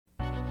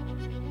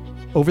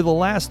Over the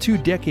last 2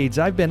 decades,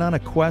 I've been on a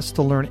quest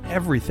to learn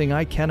everything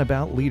I can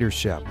about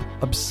leadership,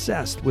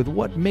 obsessed with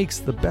what makes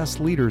the best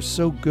leaders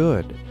so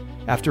good.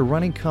 After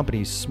running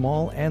companies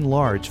small and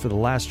large for the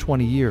last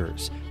 20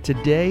 years,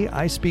 today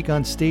I speak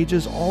on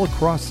stages all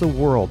across the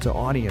world to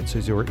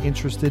audiences who are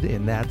interested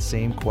in that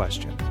same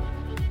question.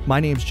 My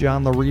name's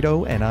John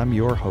Laurito, and I'm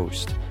your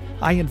host.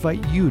 I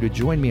invite you to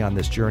join me on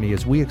this journey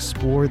as we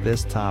explore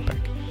this topic.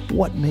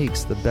 What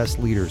makes the best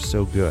leaders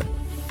so good?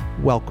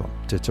 Welcome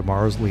to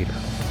Tomorrow's Leader.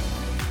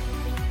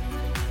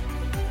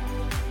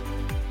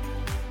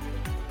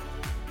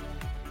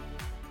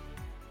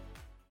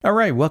 All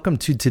right, welcome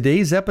to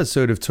today's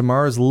episode of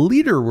Tomorrow's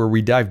Leader, where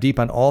we dive deep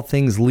on all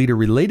things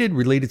leader-related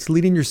to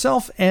leading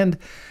yourself and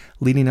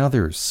leading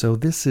others. So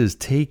this is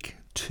take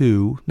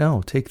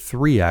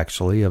 3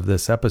 actually of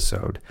this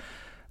episode.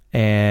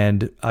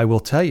 And I will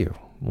tell you,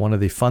 one of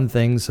the fun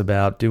things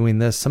about doing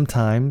this,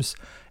 sometimes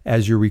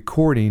as you're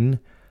recording,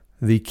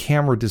 the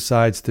camera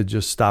decides to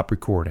just stop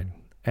recording.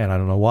 And I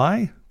don't know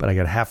why, but I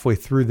got halfway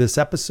through this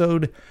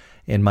episode,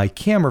 and my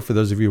camera, for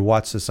those of you who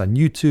watch this on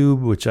YouTube,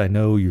 which I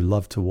know you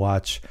love to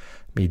watch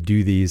me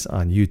do these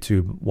on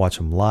YouTube, watch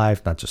them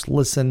live, not just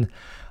listen,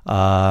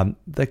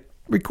 the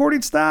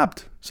recording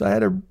stopped. So I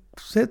had to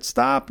hit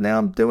stop. Now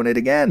I'm doing it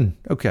again.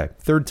 Okay,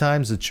 third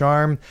time's the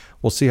charm.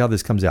 We'll see how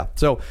this comes out.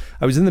 So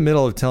I was in the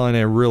middle of telling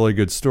a really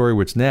good story,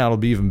 which now it'll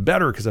be even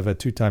better because I've had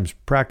 2 times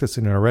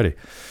practicing it already.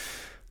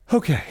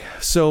 Okay,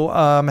 so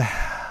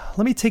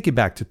let me take you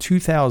back to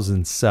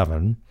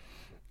 2007.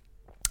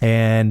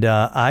 And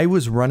I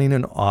was running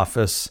an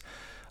office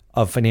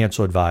of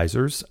financial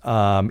advisors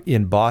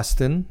in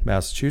Boston,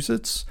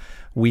 Massachusetts.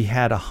 We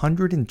had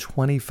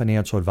 120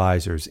 financial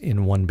advisors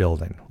in one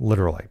building,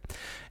 literally.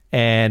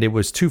 And it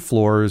was 2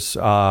 floors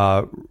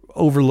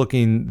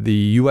overlooking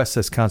the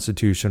USS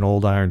Constitution,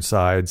 Old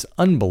Ironsides.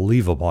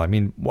 Unbelievable. I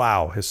mean,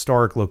 wow,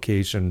 historic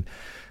location.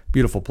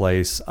 Beautiful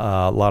place,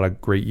 a lot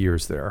of great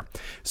years there.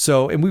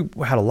 So, and we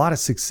had a lot of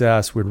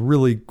success. We had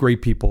really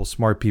great people,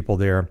 smart people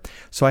there.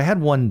 So I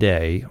had one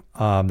day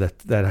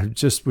that I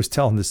just was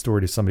telling this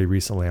story to somebody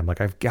recently. I'm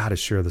like, I've got to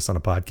share this on a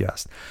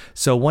podcast.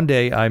 So one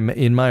day I'm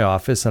in my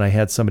office and I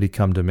had somebody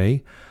come to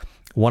me,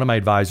 one of my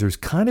advisors,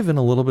 kind of in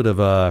a little bit of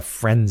a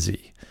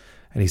frenzy.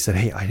 And he said,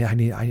 hey,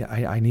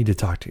 I need to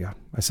talk to you.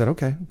 I said,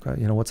 okay,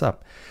 what's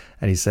up?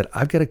 And he said,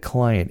 I've got a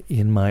client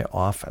in my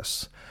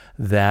office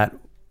that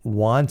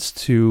wants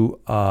to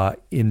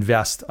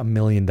invest $1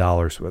 million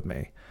with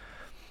me.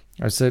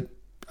 I said,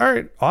 all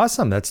right,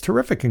 awesome. That's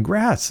terrific.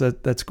 Congrats.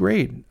 That's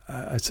great.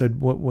 I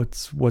said,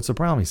 what's the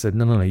problem? He said,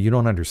 no, you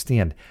don't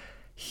understand.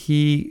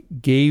 They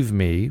gave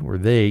me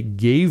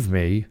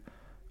 $1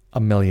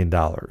 million.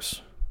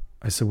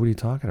 I said, what are you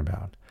talking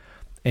about?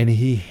 And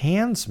he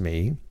hands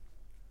me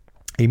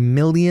 $1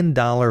 million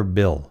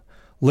bill.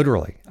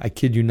 Literally, I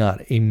kid you not,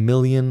 $1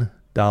 million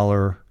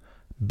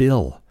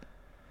bill.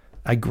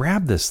 I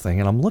grabbed this thing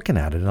and I'm looking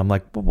at it and I'm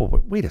like,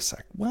 wait a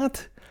sec.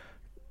 What?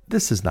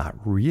 This is not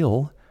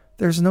real.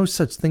 There's no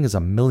such thing as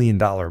 $1 million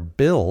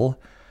bill.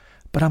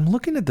 But I'm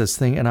looking at this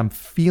thing and I'm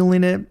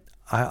feeling it.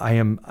 I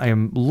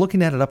am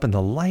looking at it up in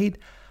the light.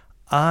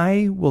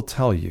 I will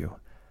tell you,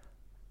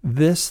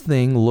 this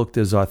thing looked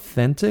as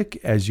authentic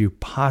as you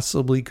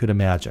possibly could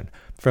imagine.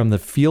 From the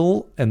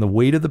feel and the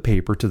weight of the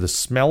paper, to the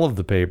smell of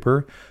the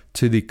paper,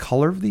 to the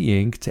color of the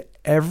ink, to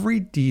every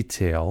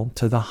detail,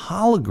 to the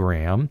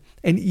hologram,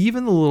 and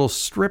even the little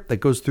strip that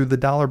goes through the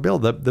dollar bill,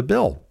 the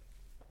bill.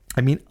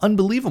 I mean,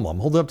 unbelievable. I'm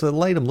holding up to the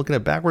light. I'm looking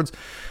at backwards,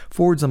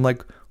 forwards. I'm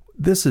like,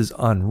 this is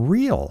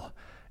unreal.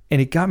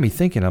 And it got me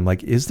thinking, I'm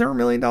like, is there $1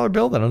 million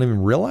bill that I don't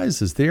even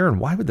realize is there? And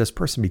why would this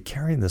person be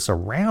carrying this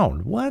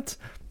around? What?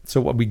 So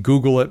when we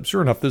Google it,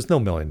 sure enough, there's no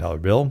 $1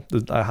 million bill.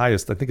 The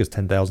highest, I think, is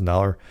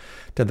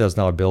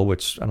 $10,000 bill,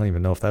 which I don't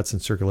even know if that's in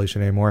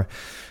circulation anymore.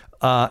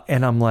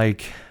 And I'm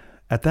like,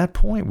 at that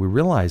point, we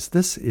realized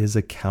this is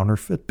a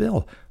counterfeit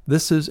bill.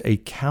 This is a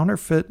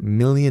counterfeit $1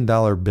 million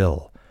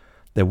bill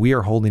that we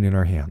are holding in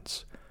our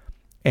hands.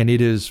 And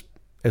it is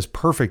as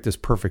perfect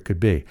could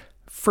be.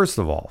 First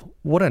of all,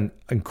 what an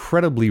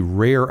incredibly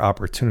rare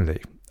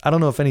opportunity. I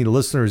don't know if any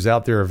listeners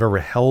out there have ever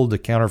held a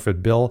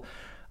counterfeit bill.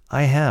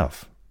 I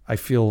have. I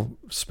feel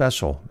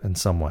special in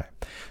some way.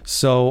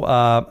 So,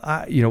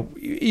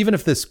 even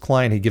if this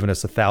client had given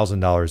us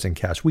 $1,000 in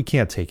cash, we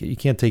can't take it. You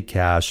can't take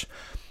cash.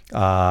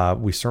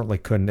 We certainly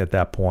couldn't at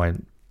that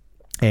point.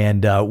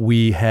 And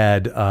we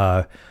had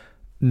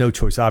no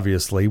choice,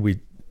 obviously. We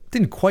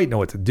didn't quite know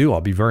what to do.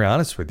 I'll be very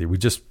honest with you. We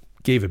just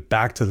gave it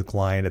back to the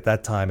client at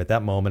that time, at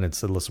that moment, and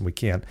said, listen, we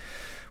can't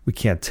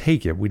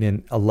take it. We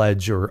didn't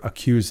allege or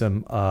accuse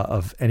them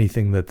of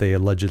anything that they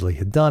allegedly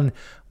had done.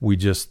 We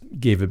just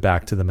gave it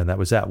back to them, and that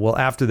was that. Well,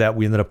 after that,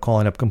 we ended up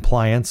calling up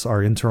compliance,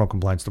 our internal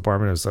compliance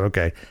department, and said,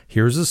 okay,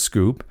 here's a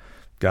scoop.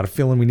 Got a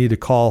feeling we need to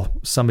call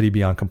somebody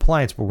beyond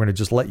compliance, but we're going to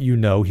just let you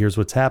know, here's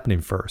what's happening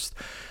first.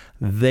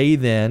 They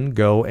then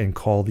go and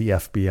call the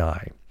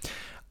FBI.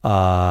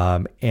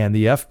 And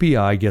the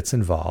FBI gets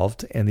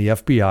involved, and the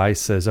FBI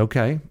says,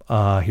 okay,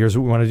 here's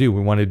what we want to do.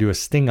 We want to do a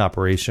sting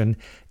operation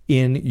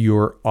in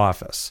your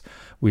office.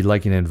 We'd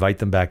like you to invite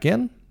them back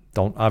in.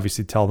 Don't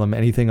obviously tell them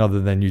anything other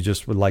than you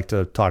just would like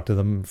to talk to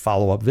them,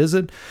 follow-up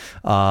visit.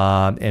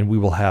 And we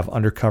will have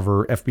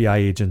undercover FBI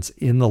agents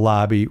in the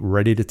lobby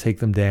ready to take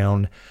them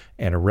down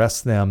and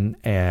arrest them.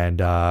 And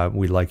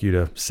we'd like you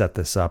to set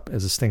this up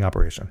as a sting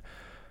operation.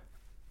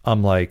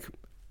 I'm like,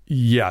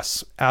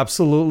 yes,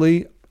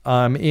 absolutely.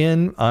 I'm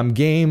in, I'm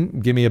game.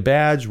 Give me a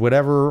badge,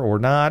 whatever, or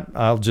not.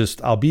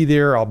 I'll be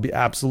there. I'll be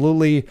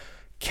absolutely,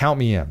 count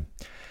me in.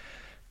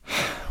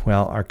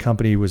 Well, our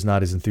company was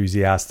not as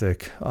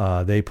enthusiastic.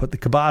 They put the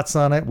kibosh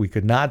on it. We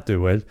could not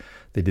do it.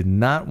 They did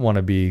not want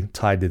to be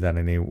tied to that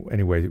in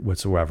any way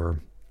whatsoever.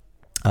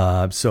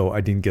 So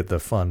I didn't get the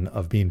fun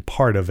of being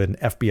part of an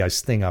FBI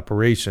sting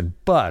operation.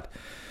 But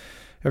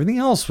everything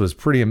else was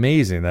pretty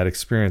amazing, that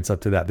experience up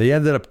to that. They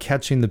ended up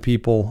catching the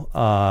people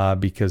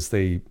because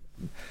they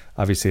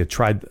obviously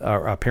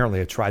apparently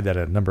had tried that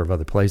at a number of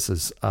other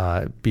places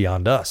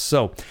beyond us.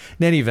 So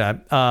in any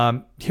event,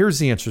 here's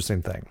the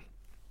interesting thing.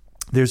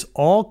 There's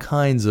all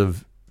kinds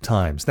of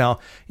times. Now,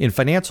 in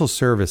financial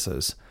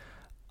services,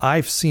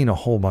 I've seen a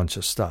whole bunch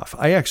of stuff.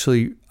 I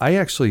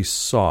actually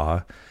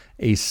saw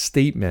a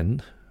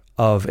statement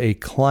of a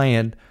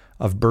client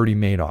of Bernie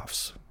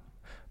Madoff's.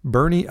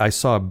 I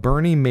saw a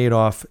Bernie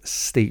Madoff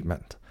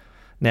statement.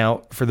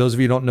 Now, for those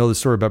of you who don't know the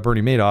story about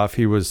Bernie Madoff,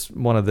 he was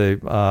one of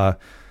the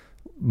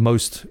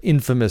most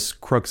infamous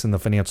crooks in the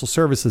financial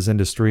services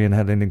industry and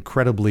had an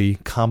incredibly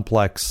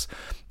complex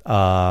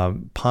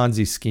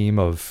Ponzi scheme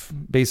of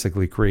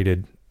basically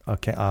created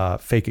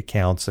fake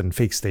accounts and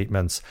fake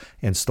statements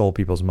and stole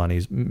people's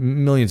monies,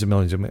 millions and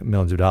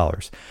millions of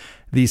dollars.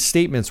 These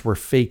statements were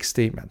fake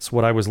statements.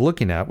 What I was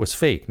looking at was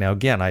fake. Now,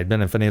 again, I had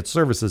been in financial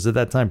services at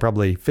that time,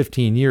 probably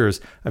 15 years.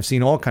 I've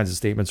seen all kinds of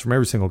statements from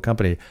every single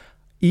company.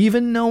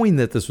 Even knowing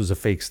that this was a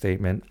fake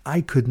statement,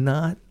 I could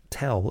not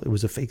tell it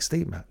was a fake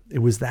statement. It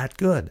was that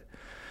good.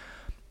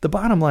 The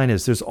bottom line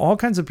is there's all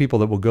kinds of people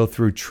that will go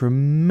through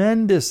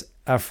tremendous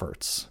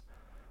efforts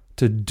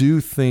to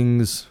do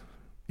things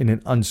in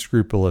an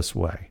unscrupulous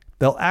way.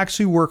 They'll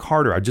actually work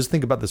harder. I just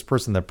think about this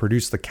person that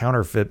produced the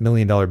counterfeit $1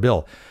 million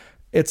bill.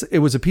 It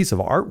was a piece of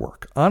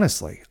artwork,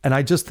 honestly. And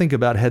I just think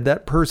about, had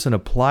that person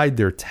applied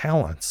their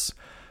talents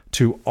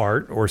to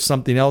art or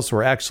something else,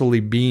 or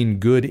actually being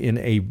good in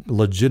a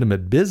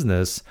legitimate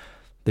business,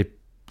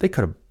 they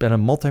could have been a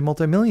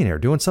multi-millionaire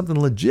doing something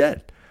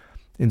legit.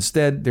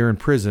 Instead, they're in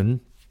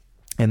prison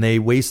and they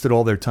wasted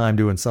all their time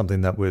doing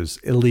something that was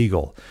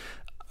illegal.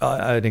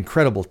 An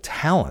incredible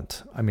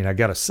talent, I mean, I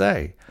got to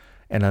say,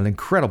 and an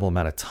incredible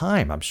amount of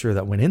time, I'm sure,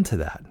 that went into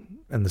that.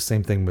 And the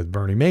same thing with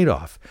Bernie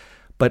Madoff,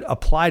 but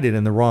applied it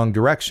in the wrong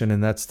direction,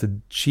 and that's to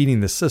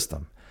cheating the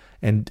system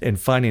and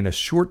finding a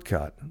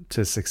shortcut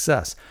to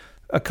success.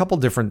 A couple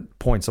different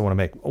points I want to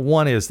make.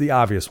 One is the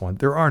obvious one.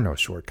 There are no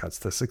shortcuts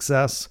to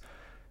success.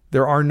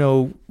 There are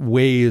no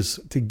ways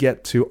to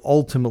get to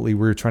ultimately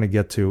where you're trying to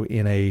get to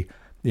in a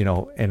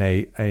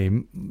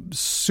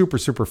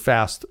super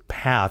fast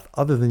path,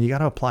 other than you got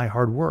to apply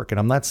hard work. And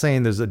I'm not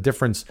saying there's not a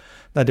difference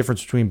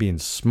between being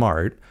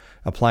smart,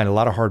 applying a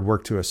lot of hard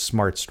work to a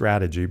smart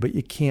strategy, but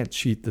you can't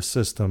cheat the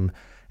system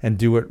and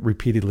do it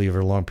repeatedly over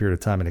a long period of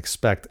time and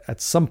expect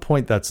at some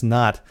point that's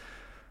not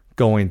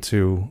going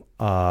to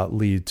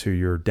lead to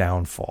your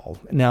downfall.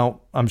 Now,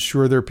 I'm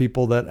sure there are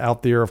people that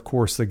out there, of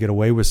course, that get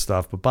away with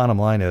stuff, but bottom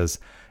line is,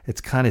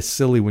 it's kind of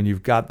silly when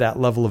you've got that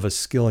level of a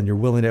skill and you're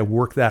willing to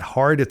work that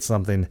hard at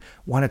something.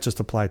 Why not just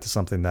apply it to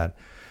something that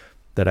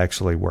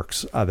actually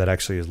works, that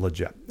actually is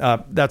legit?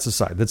 That's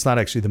aside. That's not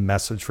actually the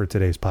message for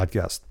today's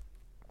podcast.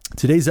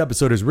 Today's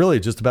episode is really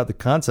just about the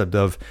concept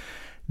of,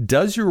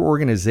 does your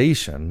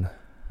organization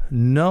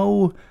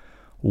know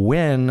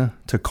when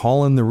to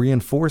call in the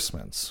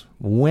reinforcements?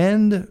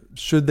 When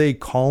should they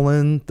call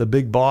in the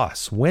big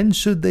boss? When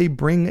should they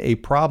bring a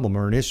problem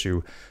or an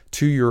issue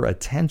to your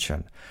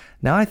attention?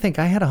 Now, I think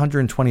I had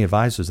 120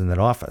 advisors in that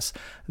office.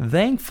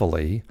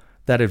 Thankfully,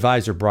 that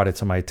advisor brought it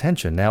to my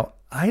attention. Now,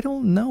 I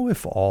don't know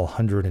if all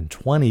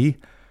 120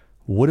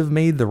 would have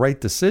made the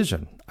right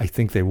decision. I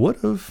think they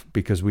would have,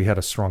 because we had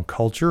a strong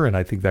culture, and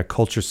I think that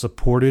culture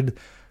supported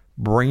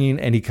bringing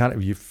any kind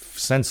of, you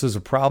sense there's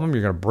a problem,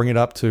 you're going to bring it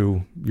up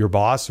to your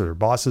boss or your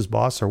boss's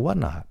boss or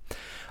whatnot.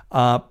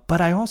 But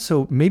I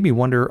also made me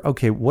wonder,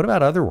 okay, what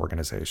about other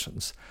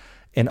organizations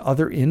and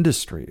other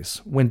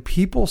industries? When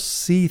people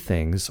see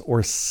things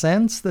or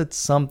sense that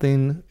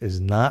something is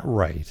not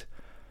right,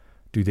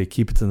 do they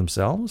keep it to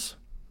themselves,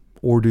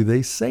 or do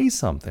they say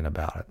something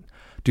about it?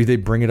 Do they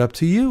bring it up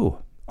to you?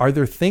 Are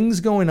there things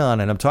going on?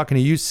 And I'm talking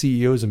to you,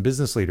 CEOs and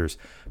business leaders,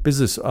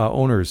 business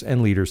owners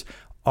and leaders.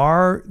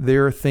 Are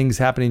there things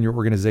happening in your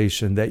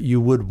organization that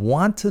you would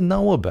want to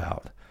know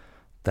about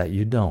that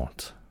you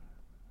don't?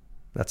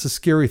 That's a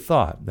scary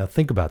thought. Now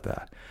think about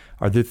that.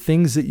 Are there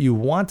things that you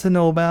want to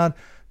know about,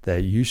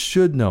 that you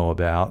should know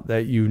about,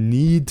 that you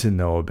need to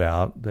know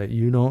about, that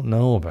you don't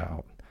know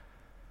about?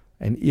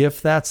 And if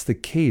that's the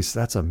case,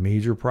 that's a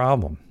major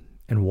problem.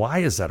 And why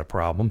is that a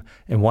problem?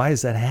 And why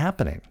is that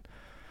happening?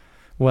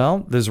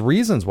 Well, there's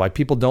reasons why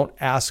people don't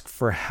ask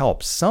for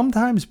help.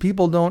 Sometimes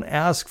people don't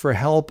ask for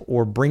help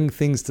or bring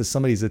things to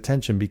somebody's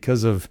attention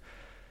because of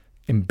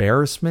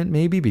embarrassment,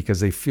 maybe because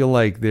they feel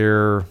like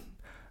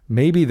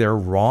maybe they're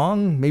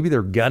wrong. Maybe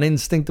their gut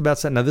instinct about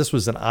something. Now, this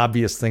was an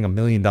obvious thing, $1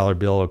 million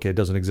bill. Okay, it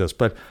doesn't exist.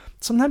 But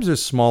sometimes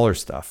there's smaller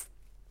stuff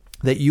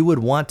that you would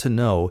want to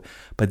know,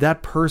 but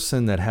that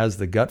person that has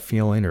the gut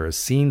feeling or has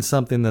seen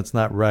something that's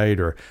not right,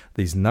 or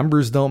these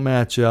numbers don't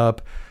match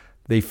up,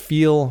 they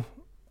feel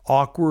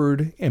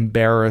awkward,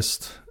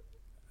 embarrassed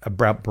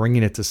about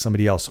bringing it to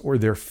somebody else, or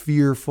they're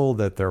fearful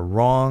that they're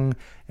wrong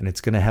and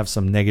it's going to have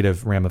some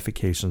negative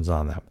ramifications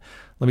on them.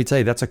 Let me tell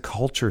you, that's a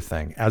culture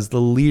thing. As the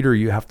leader,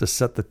 you have to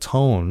set the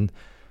tone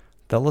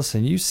that,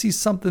 listen, you see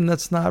something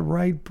that's not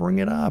right, bring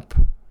it up.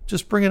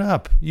 Just bring it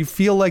up. You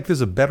feel like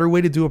there's a better way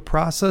to do a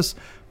process,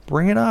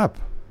 bring it up.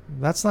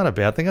 That's not a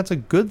bad thing. That's a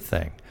good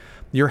thing.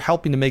 You're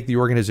helping to make the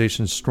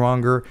organization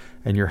stronger,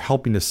 and you're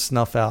helping to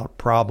snuff out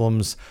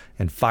problems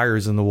and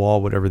fires in the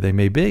wall, whatever they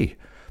may be.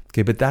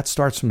 Okay, but that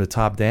starts from the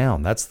top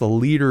down. That's the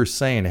leader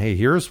saying, hey,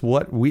 here's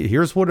what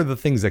are the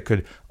things that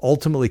could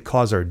ultimately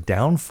cause our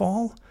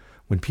downfall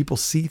when people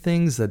see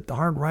things that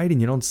aren't right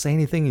and you don't say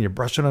anything and you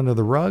brush it under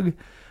the rug.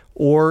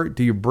 Or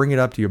do you bring it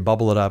up? Do you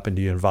bubble it up? And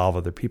do you involve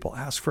other people?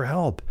 Ask for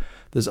help.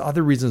 There's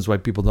other reasons why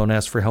people don't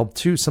ask for help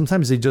too.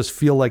 Sometimes they just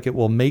feel like it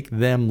will make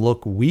them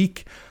look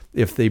weak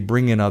if they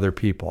bring in other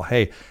people.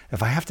 Hey,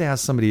 if I have to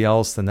ask somebody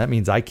else, then that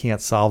means I can't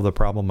solve the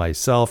problem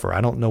myself, or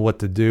I don't know what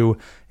to do.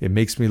 It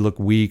makes me look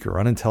weak or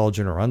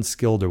unintelligent or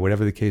unskilled or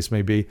whatever the case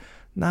may be.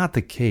 Not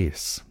the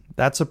case.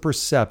 That's a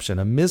perception,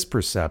 a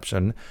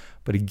misperception.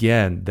 But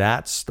again,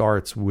 that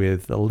starts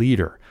with the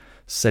leader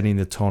setting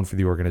the tone for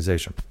the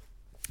organization.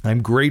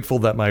 I'm grateful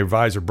that my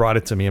advisor brought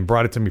it to me and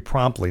brought it to me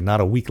promptly,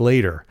 not a week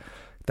later.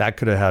 That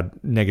could have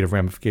had negative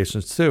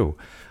ramifications too.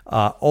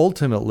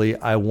 Ultimately,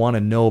 I want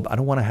to know, I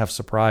don't want to have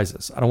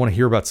surprises. I don't want to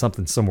hear about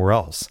something somewhere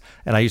else.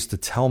 And I used to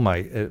tell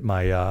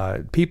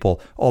my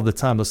people all the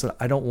time, listen,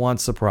 I don't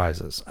want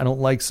surprises. I don't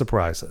like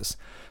surprises.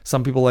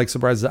 Some people like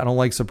surprises. I don't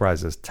like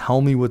surprises.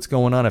 Tell me what's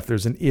going on. If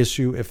there's an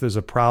issue, if there's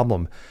a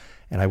problem.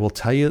 And I will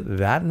tell you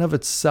that in of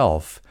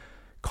itself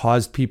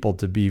caused people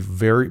to be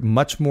very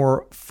much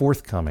more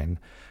forthcoming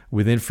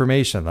with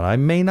information that I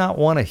may not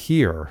want to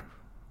hear,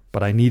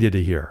 but I needed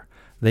to hear.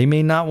 They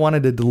may not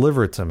want to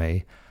deliver it to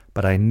me,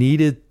 but I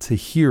needed to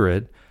hear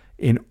it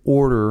in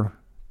order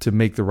to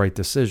make the right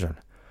decision.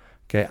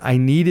 Okay, I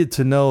needed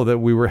to know that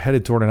we were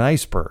headed toward an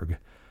iceberg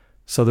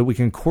so that we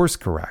can course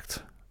correct.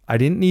 I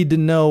didn't need to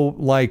know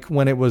like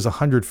when it was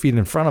 100 feet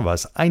in front of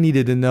us. I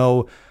needed to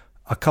know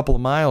a couple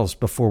of miles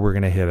before we're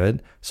going to hit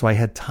it, so I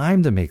had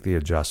time to make the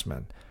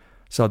adjustment.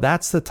 So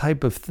that's the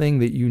type of thing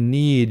that you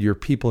need your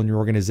people in your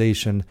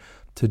organization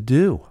to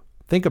do.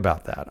 Think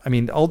about that. I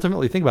mean,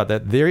 ultimately think about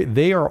that.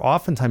 They are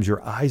oftentimes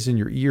your eyes and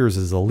your ears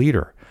as a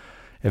leader.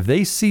 If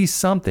they see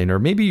something, or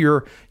maybe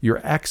your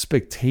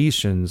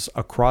expectations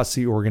across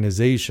the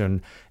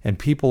organization and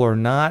people are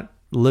not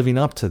living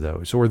up to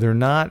those, or they're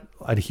not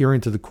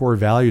adhering to the core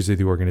values of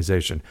the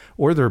organization,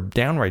 or they're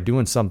downright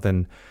doing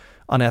something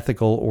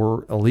unethical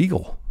or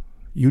illegal,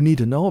 you need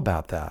to know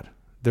about that.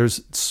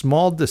 There's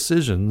small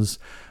decisions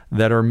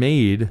that are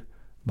made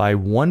by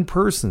one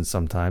person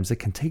sometimes that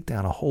can take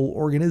down a whole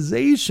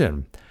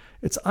organization.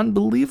 It's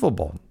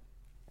unbelievable.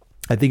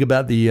 I think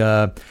about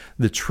the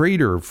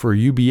trader for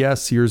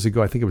UBS years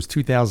ago. I think it was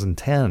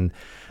 2010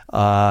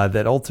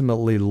 that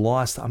ultimately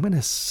lost, I'm going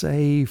to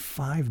say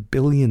 $5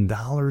 billion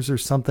or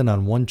something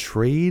on one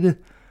trade.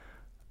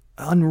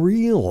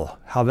 Unreal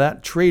how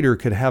that trader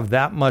could have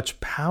that much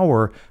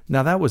power.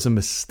 Now that was a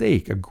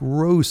mistake, a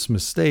gross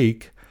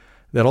mistake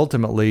that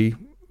ultimately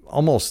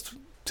almost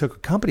took a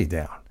company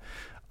down.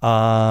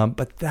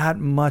 But that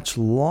much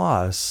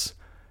loss,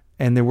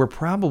 and there were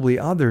probably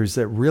others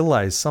that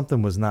realized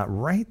something was not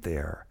right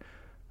there.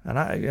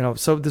 And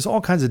so there's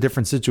all kinds of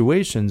different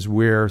situations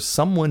where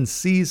someone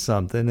sees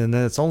something, and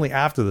then it's only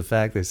after the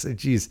fact they say,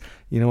 geez,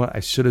 you know what?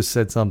 I should have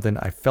said something.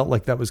 I felt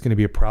like that was going to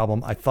be a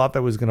problem. I thought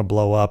that was going to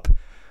blow up.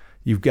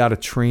 You've got to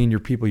train your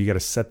people. You got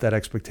to set that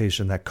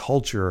expectation, that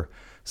culture,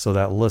 so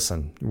that,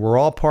 listen, we're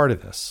all part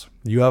of this.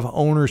 You have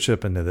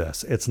ownership into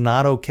this. It's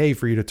not okay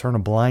for you to turn a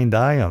blind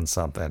eye on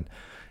something.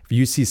 If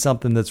you see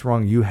something that's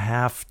wrong, you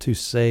have to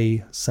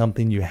say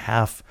something. You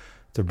have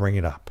to bring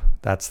it up.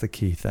 That's the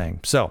key thing.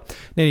 So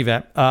in any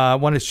event, I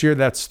want to share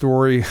that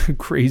story,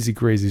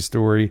 crazy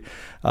story,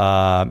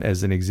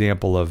 as an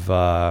example of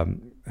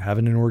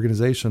having an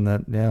organization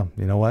that, yeah,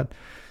 you know what?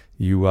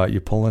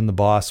 You pull in the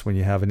boss when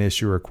you have an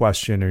issue or a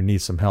question or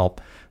need some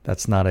help.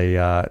 That's not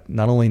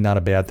only not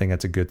a bad thing,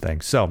 that's a good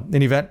thing. So in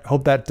any event,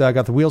 hope that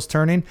got the wheels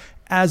turning.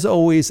 As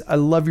always, I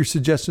love your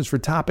suggestions for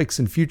topics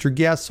and future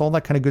guests, all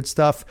that kind of good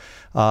stuff.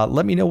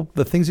 Let me know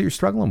the things that you're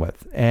struggling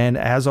with. And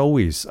as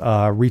always,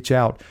 reach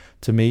out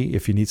to me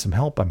if you need some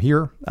help. I'm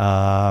here.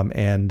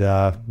 And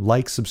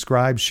like,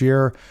 subscribe,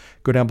 share,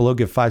 go down below,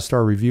 give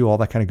 5-star review, all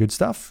that kind of good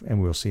stuff.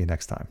 And we'll see you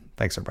next time.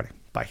 Thanks, everybody.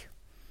 Bye.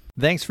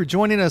 Thanks for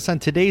joining us on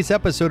today's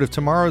episode of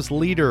Tomorrow's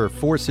Leader.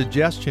 For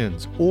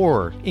suggestions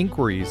or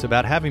inquiries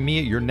about having me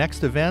at your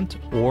next event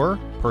or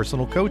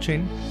personal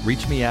coaching,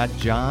 reach me at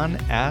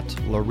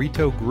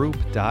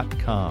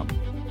john@laritogroup.com.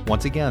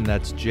 Once again,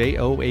 that's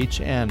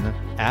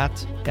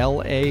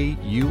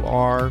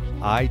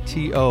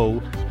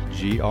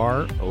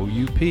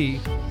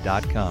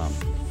JOHN@LAURITOGROUP.com.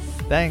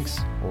 Thanks.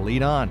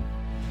 Lead on.